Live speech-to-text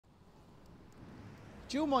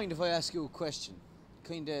Do you mind if I ask you a question?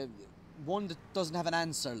 Kinda one that doesn't have an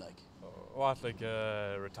answer, like. What, like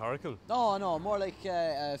rhetorical? No, more like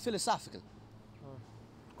philosophical.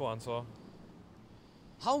 Go on, so.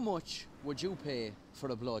 How much would you pay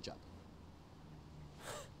for a blowjob?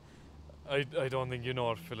 I don't think you know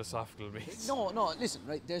what philosophical means. No, listen,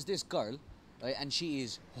 right, there's this girl, right, and she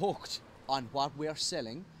is hooked on what we're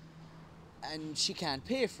selling, and she can't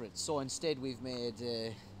pay for it, so instead we've made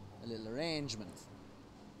a little arrangement.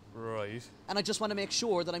 Right. And I just want to make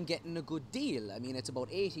sure that I'm getting a good deal. I mean, it's about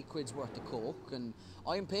 80 quid's worth of coke, and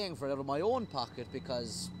I'm paying for it out of my own pocket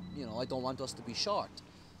because, you know, I don't want us to be short.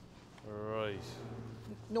 Right.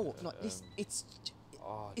 No, listen, it's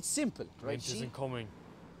simple, right? Mint isn't coming.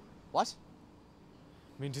 What?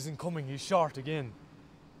 Mint isn't coming, he's short again.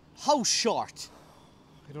 How short?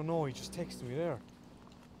 I don't know, he just texted me there.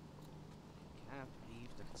 Can't believe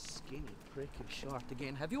that skinny prick is short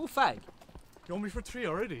again. Have you a fag? You want me for 3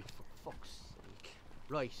 already? For fuck's sake.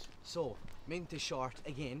 Right, so, Mint is short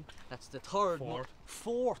again. That's the third month.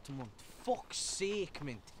 Fourth month. Fuck's sake,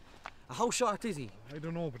 Mint. How short is he? I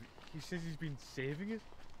don't know, but he says he's been saving it.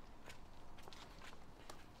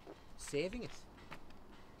 Saving it?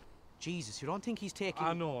 Jesus, you don't think he's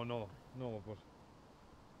taking... No, but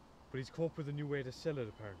he's come up with a new way to sell it,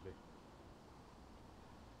 apparently.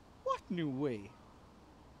 What new way?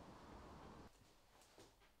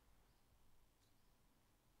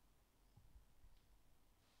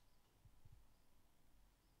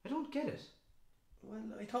 I don't get it. Well,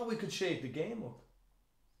 I thought we could shake the game up.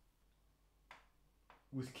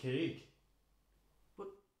 With cake? But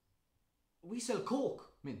we sell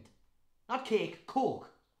coke, Mint. Not cake, coke.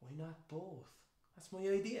 Why not both? That's my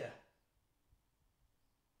idea.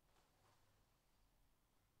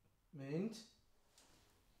 Mint?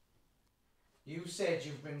 You said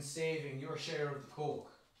you've been saving your share of the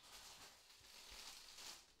coke.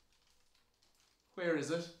 Where is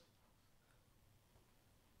it?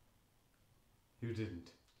 You didn't.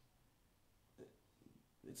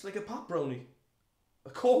 It's like a pop brownie. A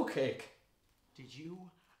coke cake. Did you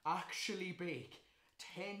actually bake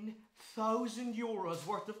 10,000 euros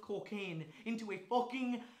worth of cocaine into a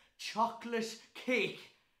fucking chocolate cake?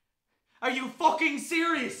 Are you fucking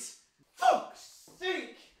serious? Fuck's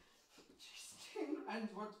sake! Just 10 grand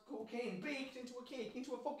worth of cocaine baked into a cake,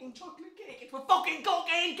 into a fucking chocolate cake, into a fucking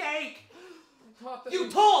cocaine cake! I thought that You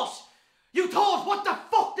thought! What the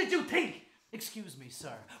fuck did you think? Excuse me,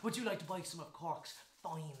 sir. Would you like to buy some of Cork's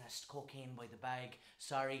finest cocaine by the bag?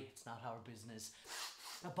 Sorry, it's not our business.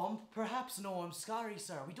 A bump, perhaps? No, I'm sorry,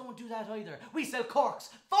 sir. We don't do that either. We sell Cork's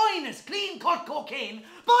finest clean-cut cocaine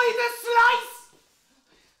by the slice!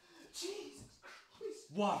 Jesus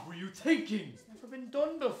Christ. What were you thinking? It's never been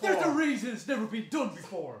done before. There's a reason it's never been done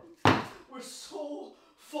before. We're so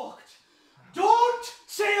fucked. Don't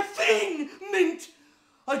say a thing, Mint!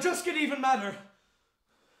 I'll just get even madder.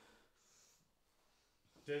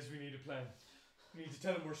 Des, we need a plan. We need to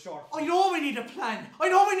tell him we're short. I know we need a plan. I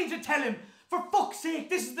know we need to tell him. For fuck's sake,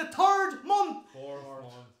 this is the third month.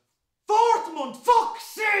 Fourth month. Fuck's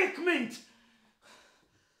sake, Mint.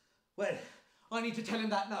 Well, I need to tell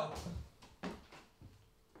him that now.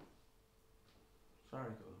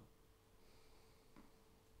 Sorry, Colm.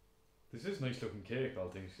 This is nice looking cake, all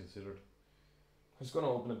things considered. I was going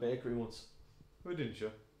to open a bakery once. Why didn't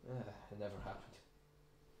you? It never happened.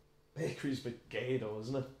 Bakery's a bit gay though,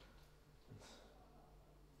 isn't it?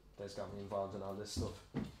 Des got me involved in all this stuff.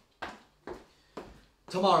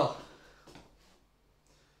 Tomorrow.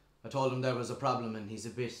 I told him there was a problem and he's a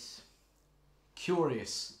bit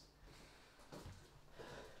curious.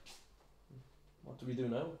 What do we do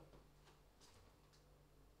now?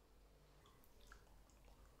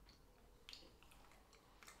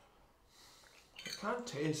 I can't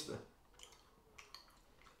taste it.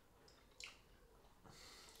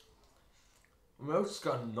 My mouth's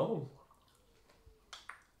gone numb.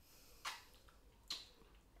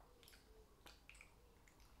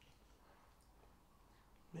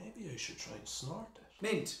 Maybe I should try and snort it.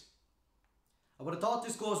 Mint, I would have thought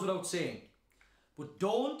this goes without saying, but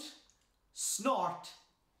don't snort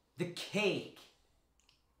the cake.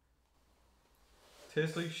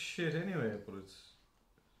 Tastes like shit anyway, but it's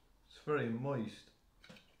very moist.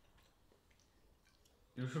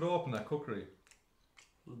 You should open that cookery.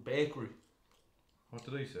 Bakery. What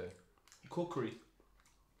did I say? Cookery.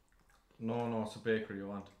 No, it's a bakery you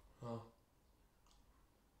want. Oh.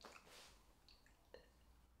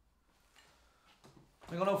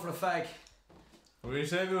 I'm going out for a fag. Will you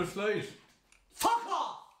save your flight? Fuck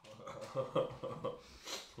off!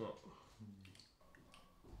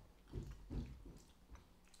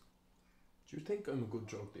 Do you think I'm a good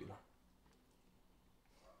drug dealer?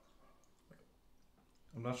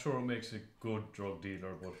 I'm not sure what makes a good drug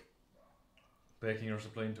dealer, but baking or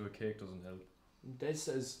supplying to a cake doesn't help. Des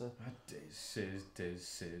says that. Des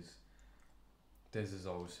says. Des is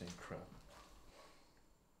always saying crap.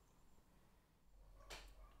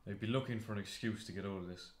 I'd be looking for an excuse to get out of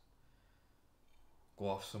this. Go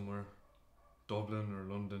off somewhere. Dublin or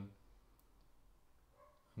London.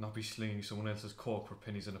 Not be slinging someone else's coke for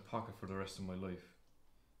pennies in a pocket for the rest of my life.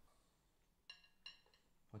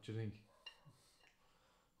 What do you think?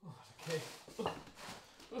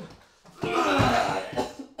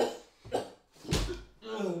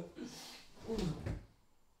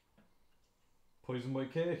 Poison my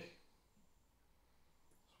cake.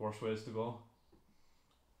 It's worse ways to go.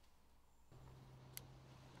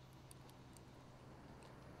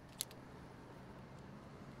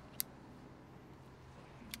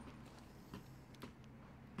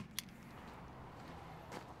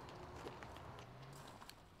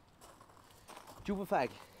 Do you have a fag?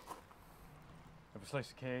 Have a slice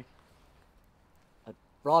of cake. I'd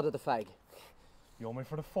rather the fag. You owe me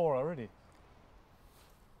for the 4 already.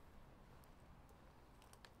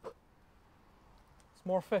 It's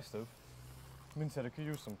more festive. Min said I could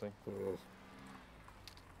use something.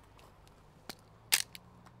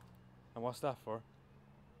 And what's that for?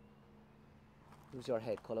 Use your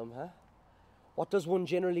head, Colm, huh? What does one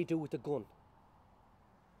generally do with a gun?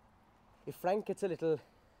 If Frank gets a little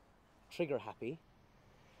trigger happy,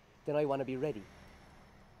 then I want to be ready.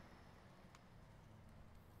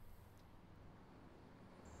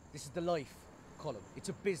 This is the life, Colm. It's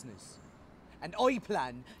a business. And I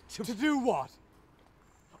plan to... To do what?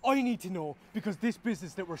 I need to know, because this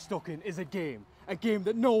business that we're stuck in is a game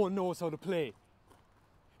that no one knows how to play.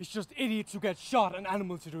 It's just idiots who get shot and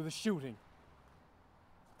animals who do the shooting.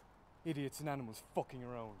 Idiots and animals fucking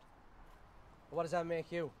around. What does that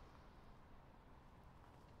make you?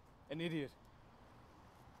 An idiot.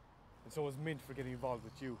 And so is Mint for getting involved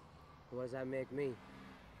with you. What does that make me?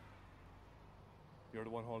 You're the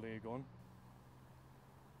one holding a gun.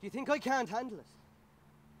 Do you think I can't handle it?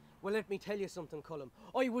 Well, let me tell you something, Colm.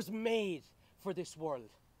 I was made for this world.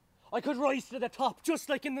 I could rise to the top, just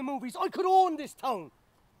like in the movies. I could own this town.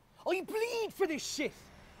 I bleed for this shit.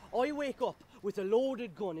 I wake up with a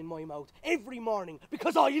loaded gun in my mouth every morning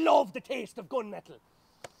because I love the taste of gunmetal.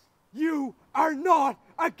 You are not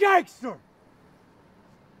a gangster!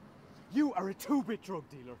 You are a 2-bit drug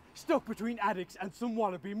dealer, stuck between addicts and some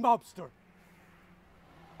wannabe mobster.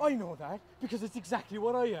 I know that, because it's exactly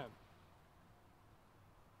what I am.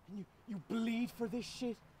 And you bleed for this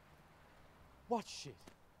shit? What shit?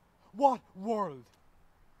 What world?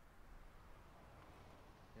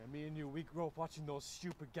 Yeah, me and you, we grew up watching those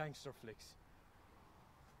stupid gangster flicks.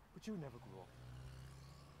 But you never grew up.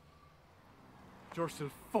 You're still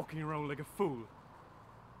fucking around like a fool.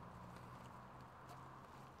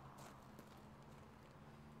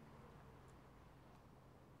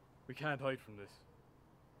 We can't hide from this.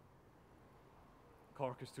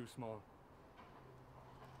 Cork is too small.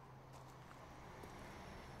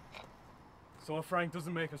 So if Frank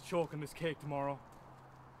doesn't make us choke on this cake tomorrow,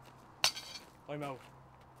 I'm out.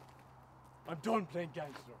 I'm done playing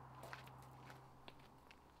gangster.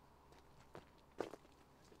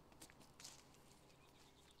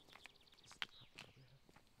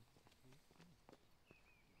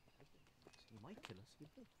 You might kill us. You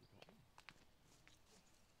will.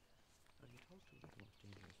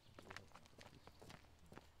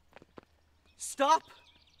 Stop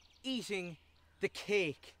eating the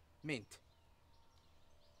cake, Mint.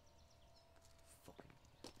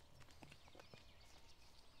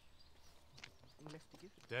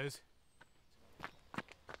 Des?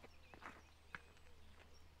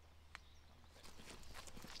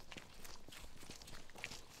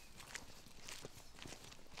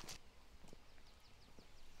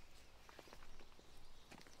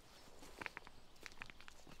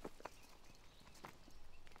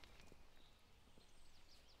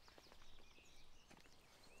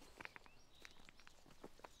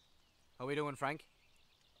 How are we doing, Frank?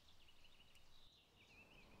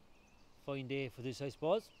 Fine day for this, I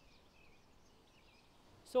suppose.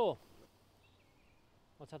 So,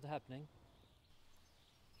 what's after happening?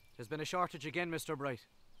 There's been a shortage again, Mr. Bright.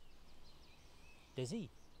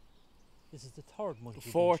 Dizzy, this is the 3rd month you've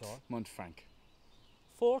been Fourth short. month, Frank.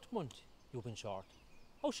 4th month you've been short.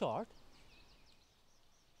 How short?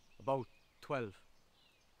 About 12.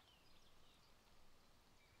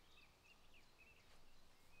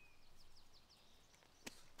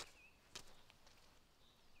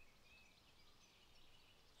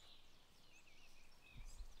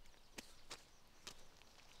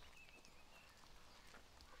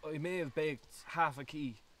 I may have baked half a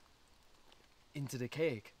key. into the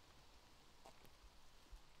cake.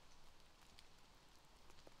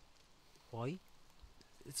 Why?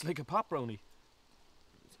 It's like a pop brownie.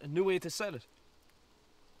 It's a new way to sell it.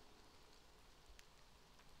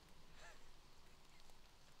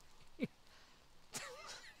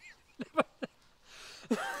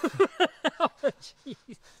 Oh,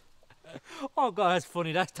 jeez. Oh God, that's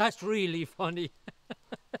funny. That's really funny.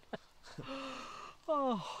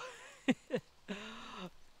 Oh.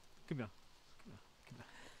 Come here.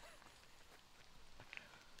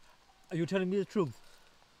 Are you telling me the truth?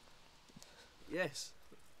 Yes.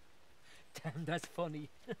 Damn, that's funny.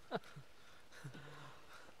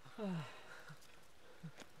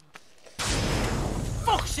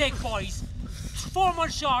 Fuck's sake, boys! 4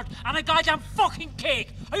 months short and a goddamn fucking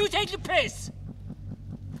cake! Are you taking the piss?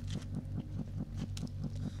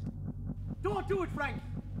 Don't do it, Frank!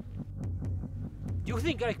 You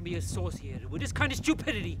think I can be associated with this kind of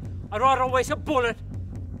stupidity? I'd rather waste a bullet.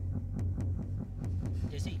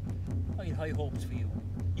 Dizzy, I had high hopes for you.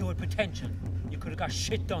 You had potential. You could have got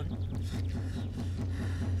shit done.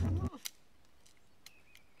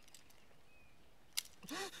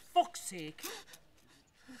 Fuck's sake.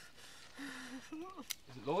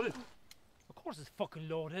 Is it loaded? Of course it's fucking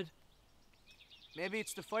loaded. Maybe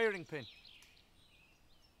it's the firing pin.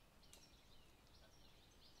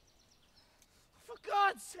 For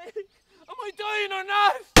God's sake! Am I dying or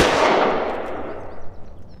not?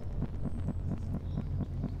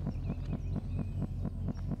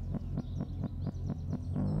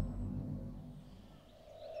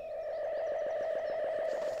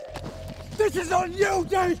 This is on you,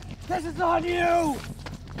 dude! This is on you!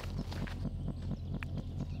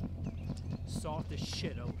 Sort this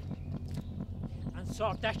shit out. And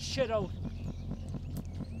sort that shit out.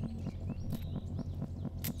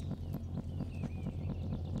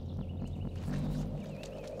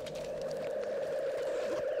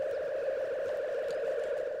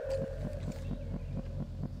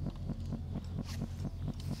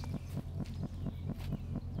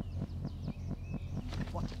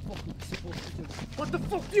 What the fuck are we supposed to do? What the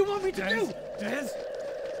fuck do you want me to do? Des?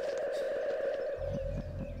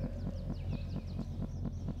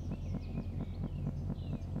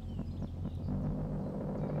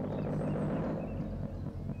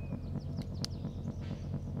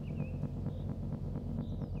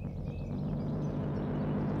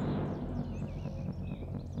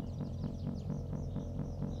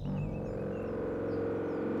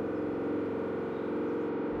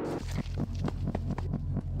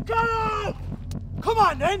 Go! Come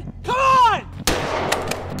on, then! Come on!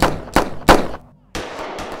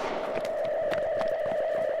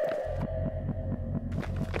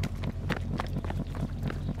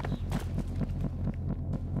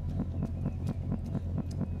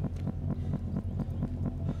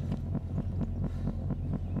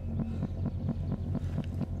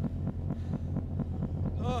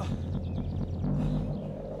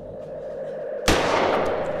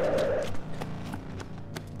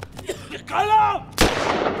 Colm!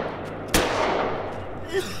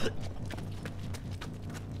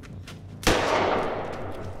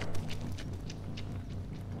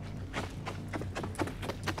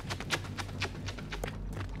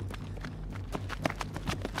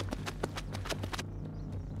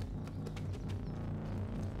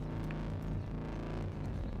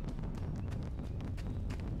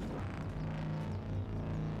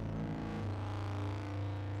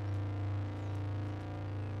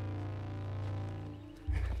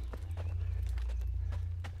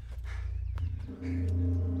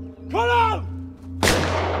 Colm!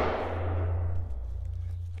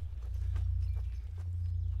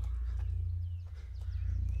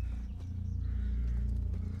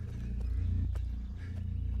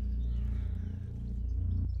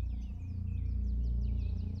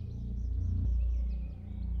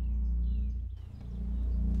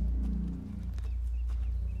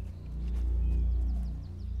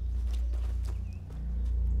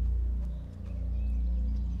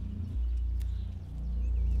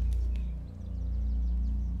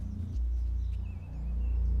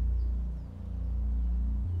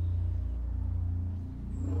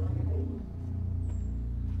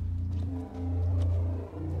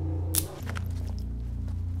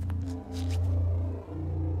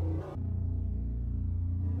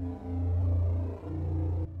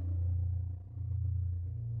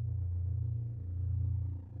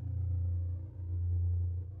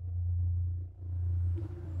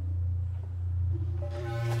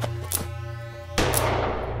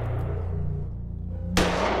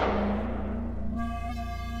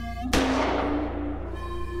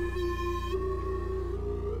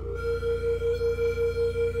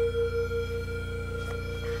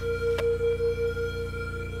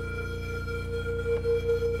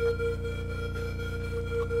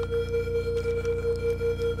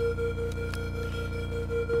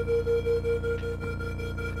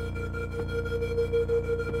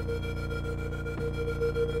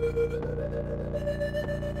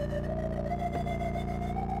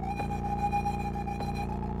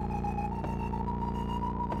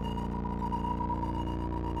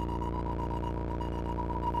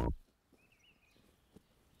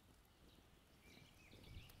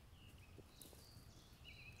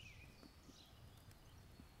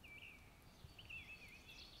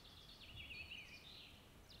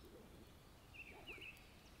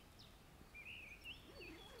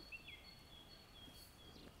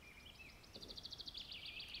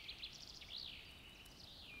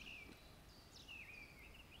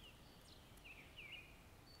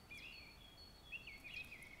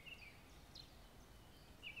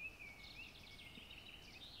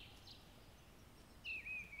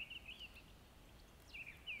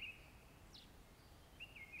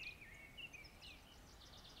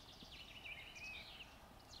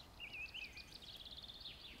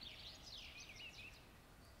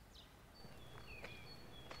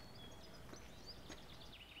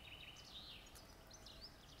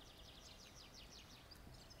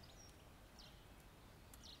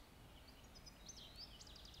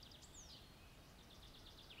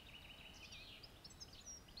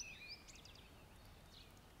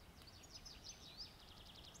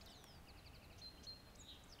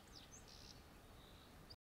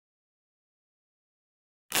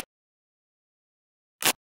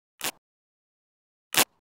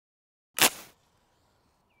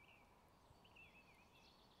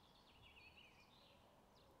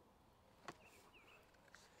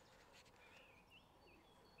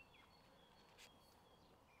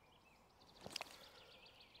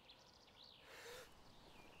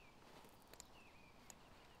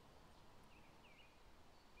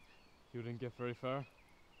 didn't get very far.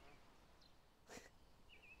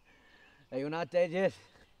 Are you not dead yet?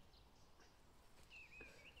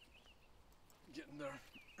 Getting there.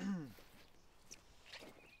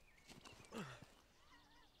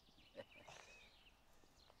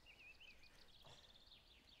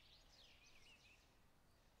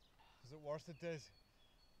 Is it worth it, Des? Do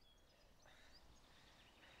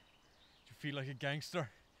you feel like a gangster?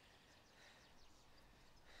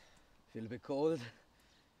 Feel a bit cold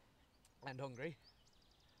and hungry.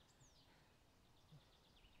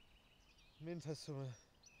 Mint has some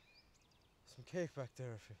cake back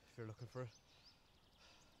there if you're looking for it.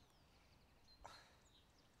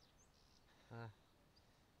 Do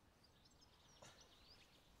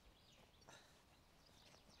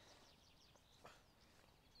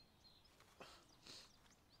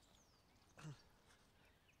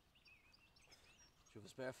you have a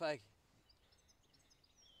spare fag?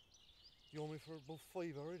 You owe me for about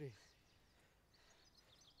 5 already.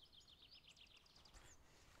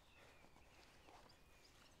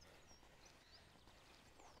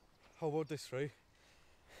 How about this, right?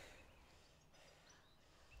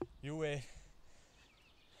 You wait.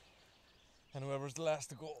 And whoever's the last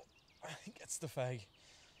to go gets the fag.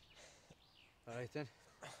 Alright then.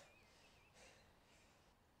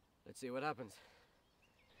 Let's see what happens.